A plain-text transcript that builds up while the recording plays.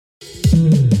Hello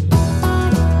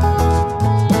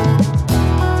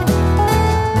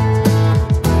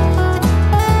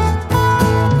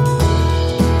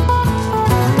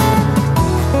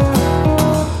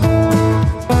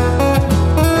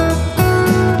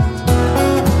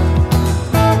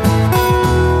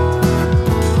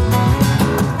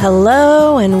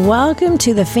and welcome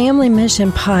to the Family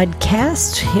Mission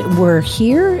Podcast. We're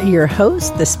here, your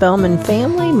hosts, the Spellman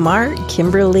family, Mark,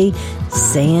 Kimberly,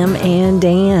 Sam, and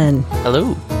Dan.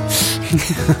 Hello.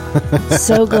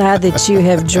 So glad that you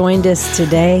have joined us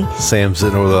today. Sam's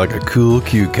sitting over there like a cool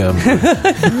cucumber.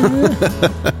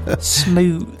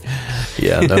 Smooth.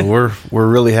 Yeah, no, we're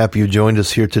really happy you joined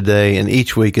us here today. And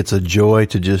each week it's a joy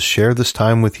to just share this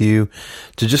time with you,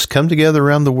 to just come together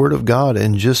around the Word of God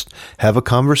and just have a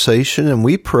conversation. And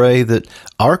we pray that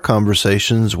our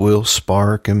conversations will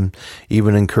spark and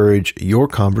even encourage your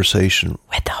conversation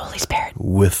with the Holy Spirit,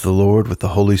 with the Lord, with the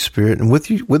Holy Spirit, and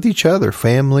with each other,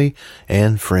 family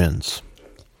and friends.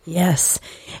 Yes.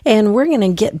 And we're going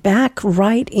to get back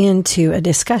right into a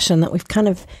discussion that we've kind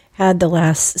of had the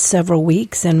last several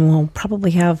weeks, and we'll probably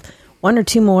have one or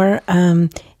two more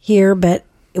here. But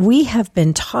we have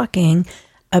been talking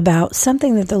about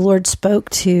something that the Lord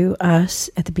spoke to us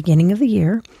at the beginning of the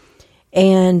year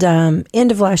and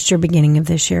end of last year, beginning of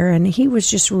this year. And he was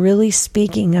just really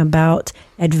speaking about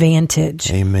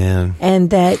advantage. Amen.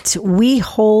 And that we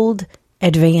hold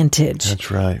advantage. That's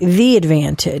right. The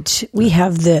advantage. We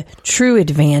have the true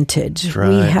advantage. That's right.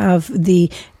 We have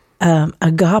the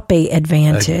agape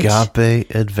advantage. Agape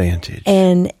advantage.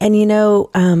 And you know,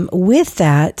 with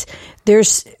that,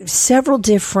 there's several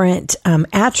different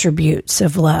attributes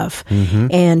of love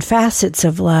and facets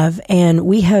of love. And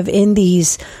we have in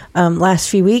these last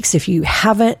few weeks, if you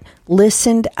haven't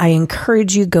listened, I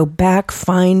encourage you, go back,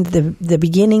 find the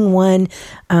beginning one.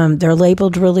 They're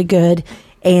labeled really good.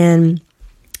 And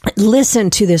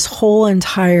listen to this whole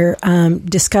entire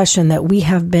discussion that we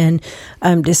have been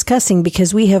discussing,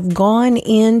 because we have gone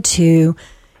into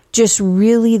just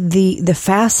really the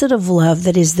facet of love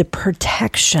that is the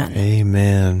protection.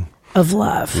 Amen. Of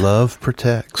love. Love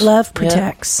protects. Love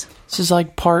protects. Yeah. This is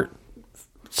like part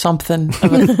something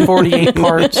of the 48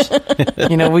 parts.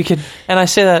 You know, we could, and I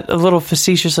say that a little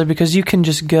facetiously because you can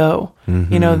just go.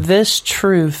 You know, this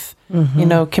truth, you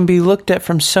know, can be looked at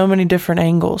from so many different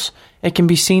angles. It can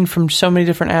be seen from so many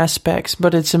different aspects,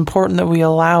 but it's important that we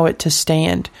allow it to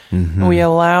stand. And we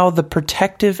allow the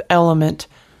protective element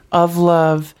of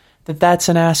love, that's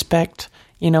an aspect,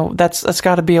 you know, that's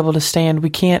got to be able to stand. We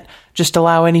can't just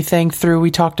allow anything through.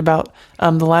 We talked about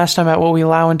the last time about what we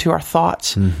allow into our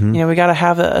thoughts. You know, we got to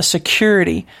have a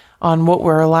security on what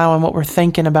we're allowing, what we're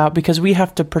thinking about, because we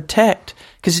have to protect.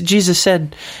 Because Jesus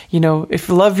said, you know, if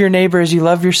you love your neighbor as you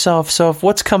love yourself. So if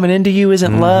what's coming into you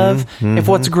isn't love, if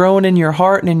what's growing in your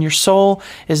heart and in your soul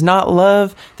is not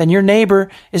love, then your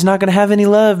neighbor is not going to have any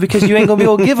love, because you ain't going to be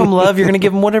able to give them love. You're going to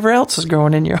give them whatever else is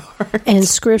growing in your heart. And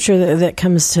scripture that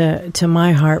comes to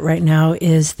my heart right now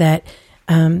is that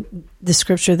the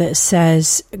scripture that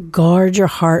says, guard your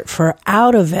heart, for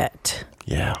out of it.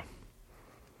 Yeah.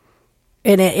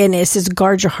 And it says,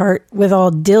 guard your heart with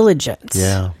all diligence.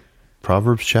 Yeah.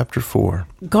 Proverbs chapter 4.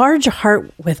 Guard your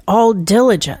heart with all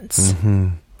diligence.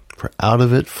 For out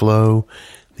of it flow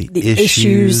the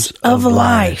issues of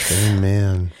life.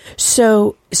 Amen.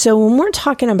 So when we're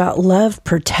talking about love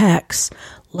protects,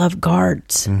 love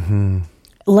guards.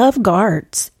 Love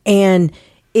guards. And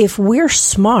if we're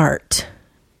smart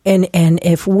and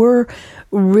if we're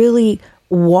really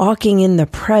walking in the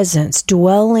presence,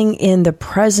 dwelling in the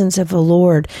presence of the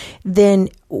Lord, then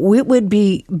it would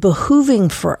be behooving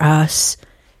for us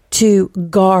to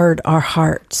guard our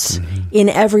hearts in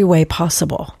every way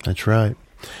possible. That's right.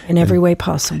 In every way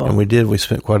possible. And we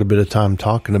spent quite a bit of time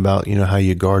talking about, you know, how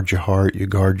you guard your heart, you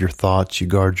guard your thoughts, you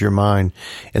guard your mind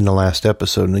in the last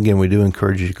episode. And again, we do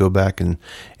encourage you to go back and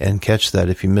catch that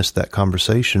if you missed that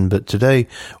conversation. But today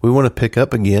we want to pick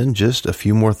up again just a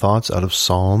few more thoughts out of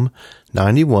Psalm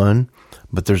 91.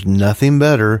 But there's nothing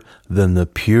better than the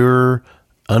pure,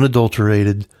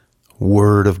 unadulterated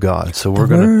Word of God. So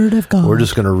we're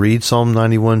just going to read Psalm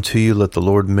 91 to you. Let the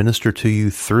Lord minister to you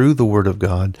through the Word of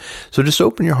God. So just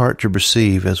open your heart to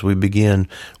receive as we begin.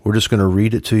 We're just going to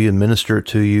read it to you and minister it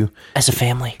to you. As a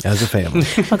family.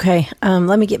 Okay.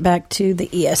 Let me get back to the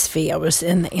ESV. I was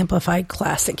in the Amplified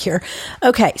Classic here.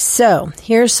 Okay. So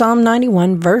here's Psalm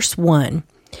 91 verse 1.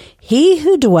 He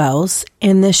who dwells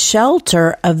in the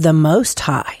shelter of the Most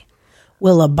High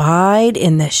will abide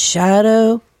in the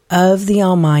shadow of the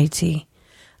Almighty.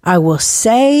 I will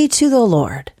say to the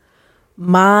Lord,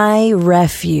 my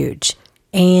refuge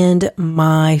and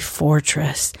my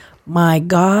fortress, my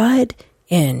God,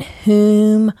 in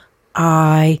whom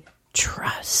I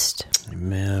trust.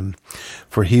 Amen.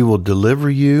 For he will deliver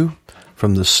you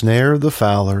from the snare of the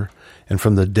fowler and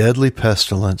from the deadly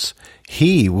pestilence.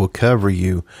 He will cover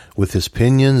you with his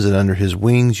pinions, and under his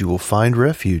wings you will find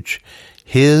refuge.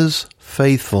 His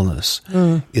faithfulness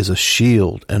is a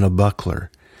shield and a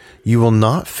buckler. You will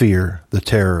not fear the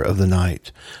terror of the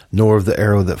night, nor of the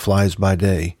arrow that flies by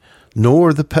day,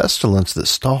 nor the pestilence that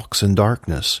stalks in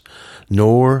darkness,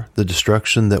 nor the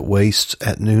destruction that wastes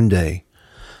at noonday.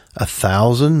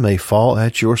 1,000 may fall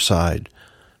at your side,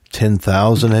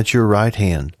 10,000 at your right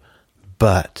hand,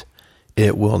 but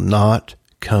it will not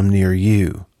come near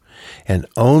you. And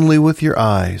only with your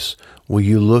eyes will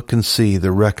you look and see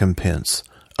the recompense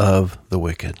of the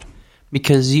wicked.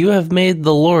 Because you have made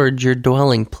the Lord your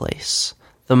dwelling place,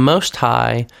 the Most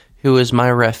High, who is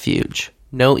my refuge.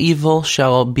 No evil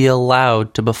shall be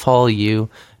allowed to befall you,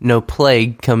 no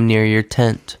plague come near your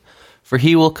tent. For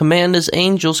he will command his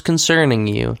angels concerning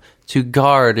you, to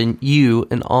guard you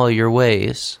in all your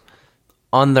ways.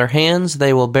 On their hands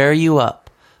they will bear you up,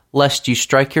 lest you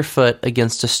strike your foot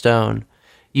against a stone.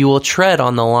 You will tread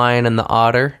on the lion and the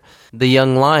otter, the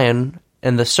young lion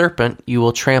and the serpent you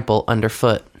will trample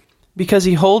underfoot. Because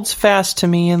he holds fast to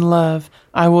me in love,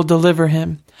 I will deliver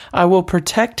him. I will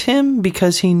protect him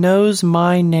because he knows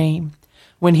my name.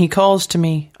 When he calls to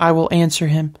me, I will answer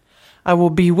him. I will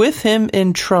be with him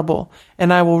in trouble,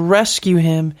 and I will rescue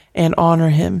him and honor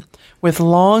him. With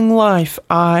long life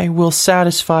I will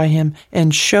satisfy him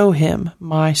and show him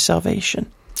my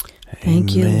salvation.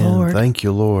 Thank you, Lord. Thank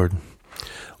you, Lord.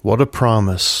 What a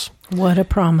promise. What a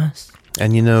promise.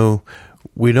 And you know,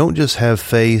 we don't just have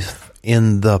faith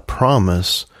in the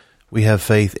promise, we have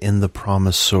faith in the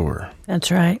promisor.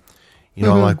 That's right. You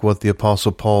know, like what the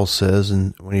Apostle Paul says,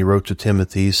 and when he wrote to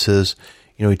Timothy, he says,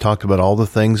 you know, he talked about all the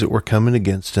things that were coming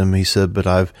against him. He said, but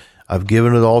I've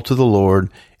given it all to the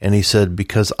Lord. And he said,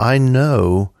 because I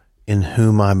know in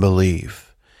whom I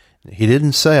believe. He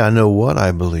didn't say, I know what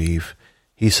I believe.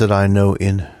 He said, I know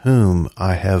in whom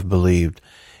I have believed.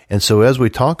 And so as we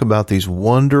talk about these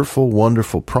wonderful,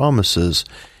 wonderful promises,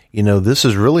 you know, this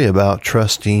is really about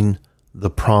trusting the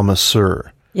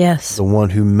promiser. Yes. The one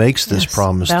who makes this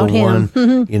promise, the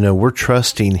one, you know, we're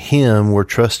trusting him. We're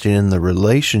trusting in the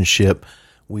relationship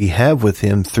we have with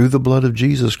him through the blood of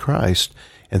Jesus Christ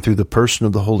and through the person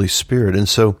of the Holy Spirit. And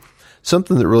so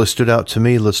something that really stood out to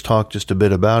me, let's talk just a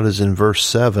bit about, is in verse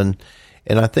 7.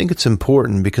 And I think it's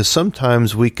important because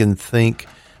sometimes we can think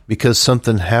because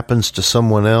something happens to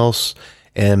someone else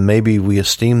and maybe we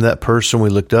esteem that person, we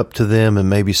looked up to them, and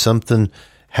maybe something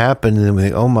happened and we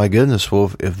think, oh my goodness,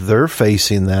 well, if they're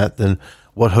facing that, then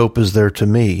what hope is there to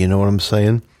me? You know what I'm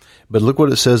saying? But look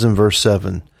what it says in verse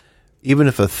 7. Even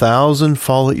if 1,000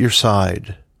 fall at your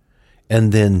side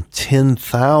and then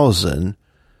 10,000,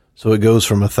 so it goes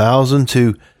from 1,000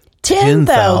 to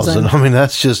 10,000. I mean,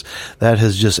 that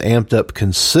has just amped up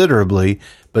considerably.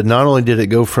 But not only did it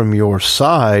go from your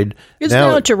side, it's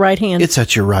now at your right hand. It's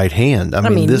at your right hand. I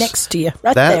mean, next to you,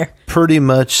 right there. That pretty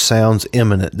much sounds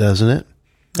imminent, doesn't it?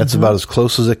 That's about as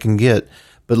close as it can get.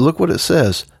 But look what it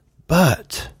says.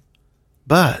 But.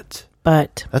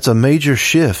 That's a major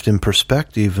shift in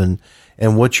perspective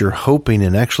and what you're hoping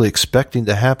and actually expecting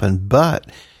to happen.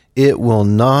 But it will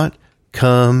not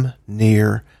come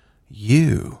near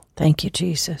you. Thank you,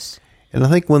 Jesus. And I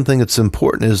think one thing that's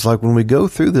important is, like, when we go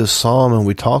through this psalm and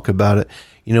we talk about it,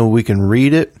 you know, we can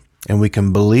read it and we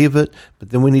can believe it, but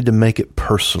then we need to make it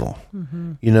personal.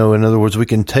 You know, in other words, we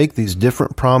can take these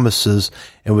different promises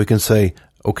and we can say,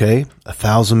 okay,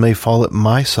 1,000 may fall at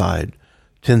my side,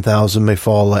 10,000 may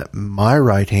fall at my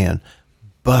right hand,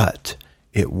 but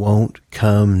it won't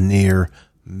come near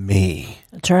me.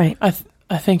 That's right. I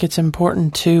think it's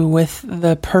important too, with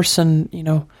the person, you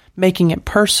know, making it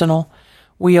personal.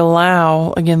 We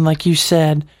allow, again, like you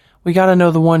said, we got to know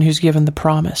the one who's given the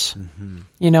promise.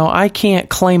 You know, I can't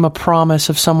claim a promise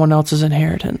of someone else's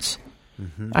inheritance.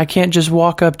 I can't just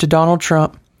walk up to Donald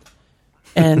Trump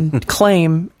and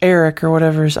claim Eric or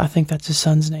whatever I think that's his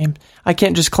son's name. I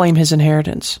can't just claim his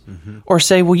inheritance or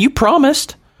say, well, you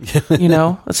promised. You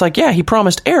know, it's like, yeah, he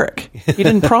promised Eric. He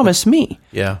didn't promise me.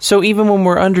 Yeah. So even when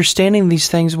we're understanding these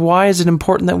things, why is it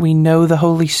important that we know the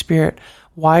Holy Spirit?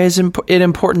 Why is it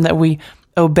important that we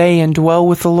obey and dwell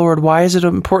with the Lord? Why is it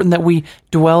important that we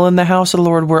dwell in the house of the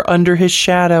Lord? We're under his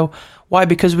shadow. Why?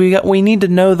 Because we need to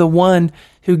know the one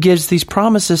who gives these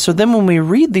promises. So then when we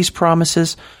read these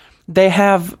promises, they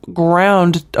have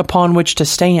ground upon which to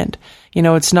stand. You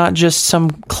know, it's not just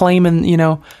some claim in, you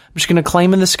know, I'm just going to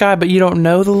claim in the sky, but you don't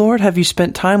know the Lord. Have you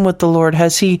spent time with the Lord?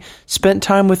 Has he spent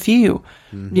time with you?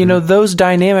 You know, those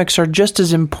dynamics are just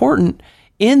as important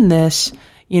in this,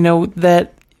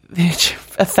 that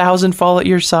 1,000 fall at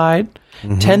your side,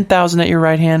 10,000 at your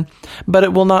right hand, but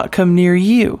it will not come near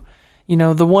you.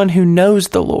 The one who knows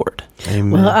the Lord.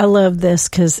 Amen. Well, I love this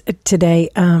because today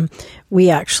we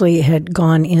actually had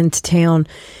gone into town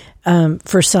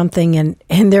for something,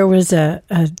 and there was a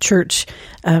church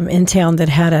in town that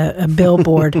had a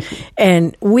billboard,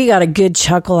 and we got a good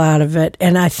chuckle out of it.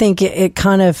 And I think it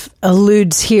kind of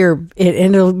alludes here,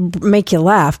 and it'll make you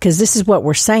laugh because this is what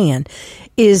we're saying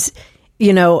is,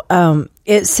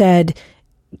 it said,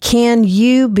 can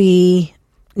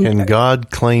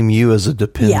God claim you as a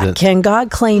dependent? Yeah, can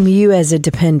God claim you as a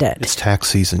dependent? It's tax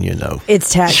season,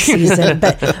 It's tax season,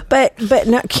 but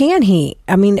now, can He?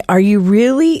 I mean, are you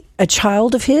really a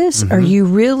child of His? Are you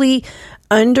really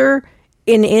under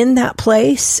in that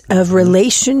place of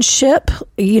relationship?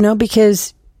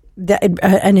 Because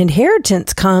an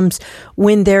inheritance comes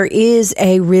when there is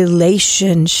a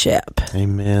relationship.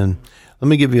 Amen. Let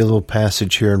me give you a little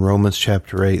passage here in Romans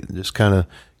chapter 8 that just kind of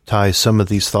ties some of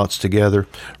these thoughts together.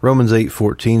 Romans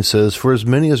 8:14 says, "For as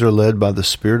many as are led by the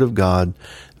Spirit of God,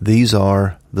 these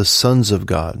are the sons of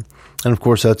God." And of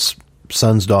course, that's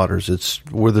sons, daughters.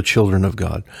 We're the children of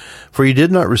God. "For you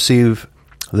did not receive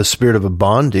the spirit of a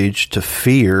bondage to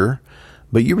fear,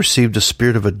 but you received a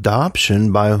spirit of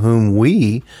adoption by whom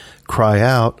we cry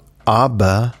out,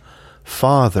 Abba,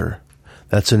 Father."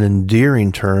 That's an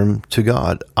endearing term to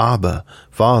God. Abba,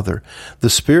 Father. "The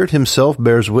Spirit Himself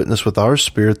bears witness with our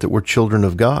spirit that we're children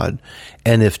of God.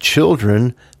 And if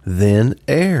children, then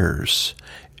heirs.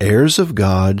 Heirs of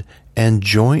God and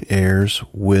joint heirs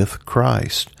with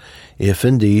Christ. If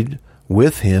indeed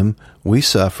with Him we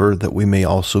suffer, that we may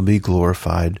also be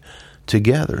glorified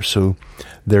together." So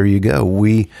there you go.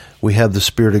 We have the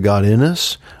Spirit of God in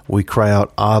us. We cry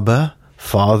out, Abba,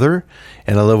 Father.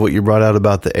 And I love what you brought out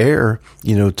about the heir,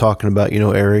 talking about,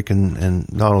 Eric and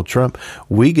Donald Trump.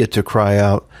 We get to cry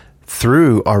out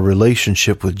through our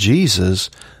relationship with Jesus,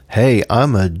 hey,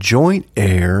 I'm a joint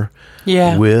heir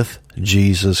with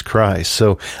Jesus Christ.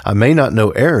 So I may not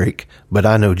know Eric, but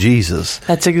I know Jesus.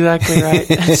 That's exactly right.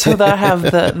 And so I have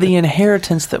the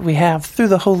inheritance that we have through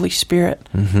the Holy Spirit.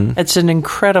 Mm-hmm. It's an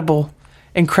incredible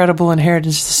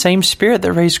inheritance. It's the same Spirit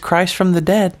that raised Christ from the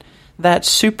dead. That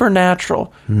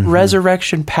supernatural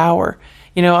resurrection power.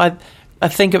 I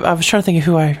was trying to think of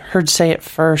who I heard say it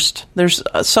first. There's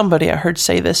somebody I heard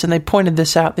say this, and they pointed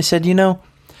this out. They said,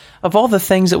 of all the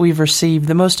things that we've received,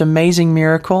 the most amazing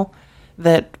miracle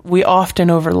that we often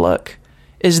overlook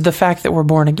is the fact that we're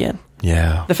born again.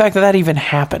 Yeah. The fact that even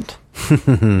happened.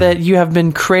 That you have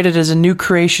been created as a new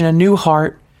creation, a new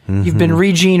heart. Mm-hmm. You've been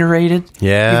regenerated.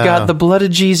 Yeah. You've got the blood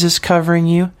of Jesus covering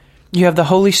you. You have the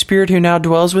Holy Spirit who now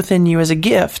dwells within you as a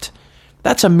gift.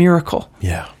 That's a miracle.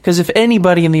 Yeah. Because if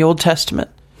anybody in the Old Testament,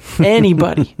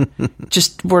 anybody,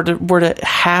 just were to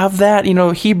have that,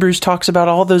 Hebrews talks about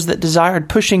all those that desired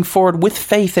pushing forward with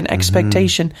faith and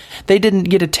expectation. They didn't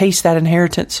get to taste that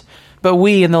inheritance. But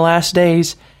we in the last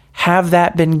days have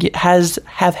that been given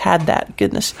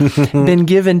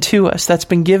to us. That's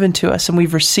been given to us, and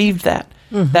we've received that.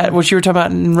 Mm-hmm. That what you were talking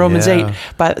about in Romans 8,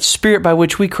 by the Spirit by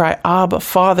which we cry, Abba,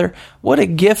 Father. What a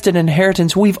gift and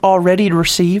inheritance we've already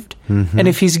received. Mm-hmm. And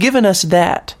if He's given us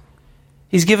that,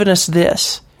 He's given us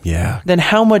this, then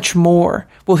how much more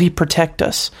will He protect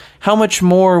us? How much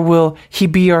more will He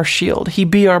be our shield? He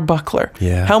be our buckler?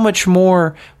 Yeah. How much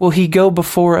more will He go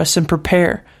before us and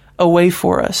prepare a way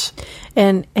for us?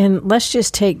 And let's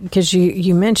just take, because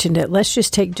you mentioned it, let's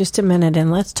just take just a minute and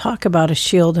let's talk about a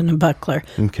shield and a buckler.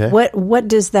 Okay. What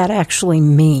does that actually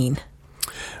mean?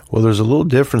 Well, there's a little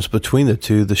difference between the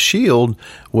two. The shield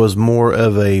was more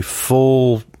of a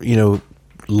full,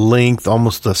 length,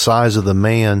 almost the size of the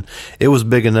man. It was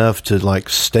big enough to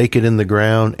stake it in the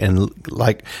ground, and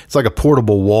it's like a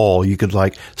portable wall. You could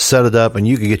set it up and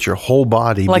you could get your whole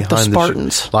body like behind the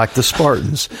Spartans. Like the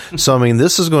Spartans. So,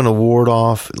 this is going to ward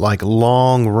off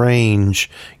long range,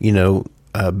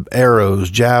 arrows,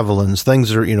 javelins, things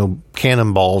that are,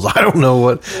 cannonballs. I don't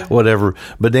know whatever.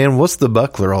 But Dan, what's the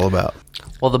buckler all about?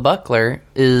 Well, the buckler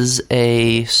is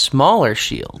a smaller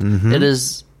shield. Mm-hmm.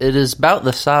 It is about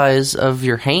the size of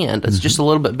your hand. It's just a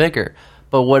little bit bigger.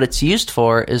 But what it's used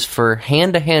for is for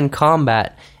hand-to-hand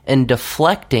combat and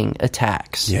deflecting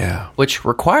attacks, which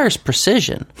requires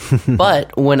precision.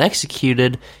 But when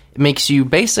executed, it makes you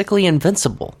basically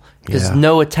invincible because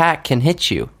no attack can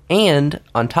hit you. And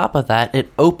on top of that,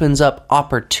 it opens up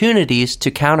opportunities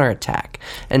to counterattack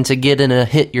and to get in a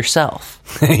hit yourself.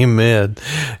 Amen.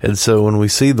 And so when we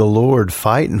see the Lord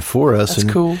fighting for us, That's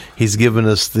and cool. He's given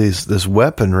us this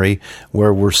weaponry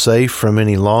where we're safe from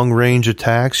any long range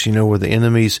attacks, where the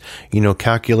enemy's,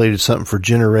 calculated something for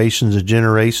generations and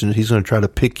generations. He's going to try to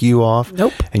pick you off.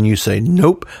 Nope. And you say,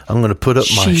 nope, I'm going to put up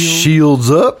my shields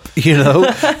up, kind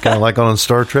of like on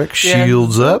Star Trek,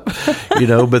 shields up,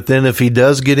 but then if he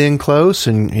does get in close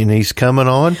and he's coming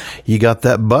on, you got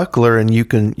that buckler, and you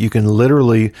can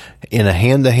literally, in a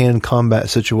hand-to-hand combat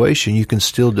situation, you can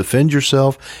still defend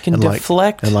yourself. Can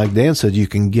deflect. And like Dan said, you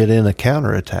can get in a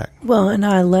counterattack. Well, and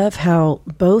I love how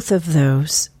both of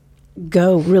those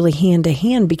go really hand to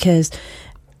hand, because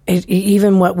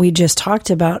even what we just talked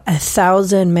about,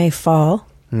 1,000 may fall.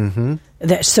 Mm-hmm.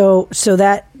 That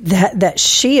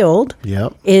shield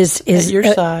is at your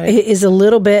side. Is a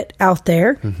little bit out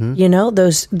there. Mm-hmm.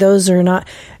 Those are not.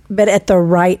 But at your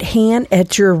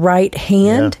right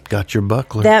hand, got your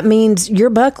buckler. That means your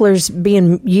buckler's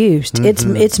being used.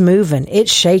 Mm-hmm. It's moving.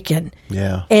 It's shaking.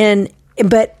 Yeah.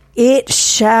 But it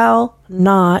shall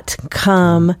not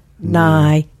come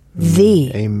nigh thee.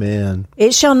 Amen.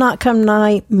 It shall not come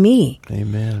nigh me.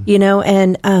 Amen.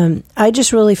 And I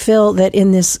just really feel that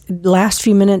in this last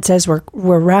few minutes, as we're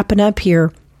wrapping up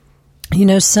here,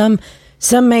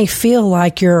 some may feel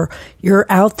like you're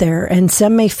out there, and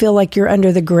some may feel like you're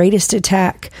under the greatest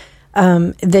attack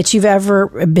that you've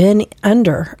ever been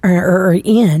under or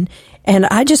in. And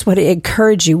I just want to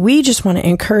encourage you. We just want to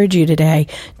encourage you today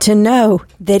to know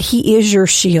that He is your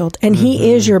shield and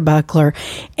He is your buckler,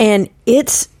 and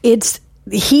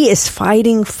He is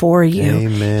fighting for you.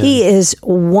 Amen. He is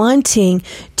wanting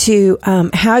to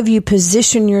have you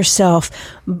position yourself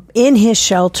in His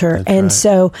shelter. That's and right.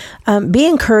 So be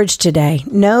encouraged today.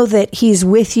 Know that He's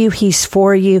with you, He's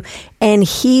for you, and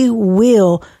He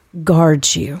will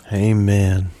guard you.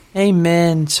 Amen.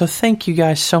 Amen. So thank you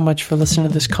guys so much for listening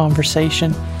to this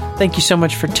conversation. Thank you so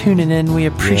much for tuning in. We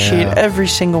appreciate every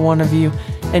single one of you.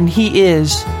 And He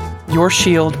is your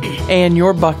shield and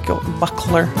your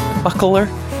buckler,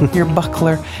 your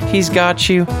buckler. He's got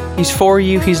you. He's for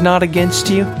you. He's not against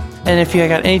you. And if you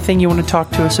got anything you want to talk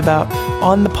to us about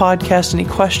on the podcast, any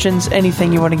questions,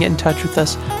 anything you want to get in touch with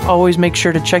us, always make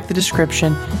sure to check the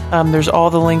description. There's all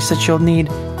the links that you'll need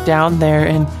down there.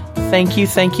 And thank you.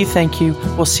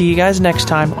 We'll see you guys next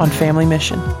time on Family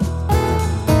Mission.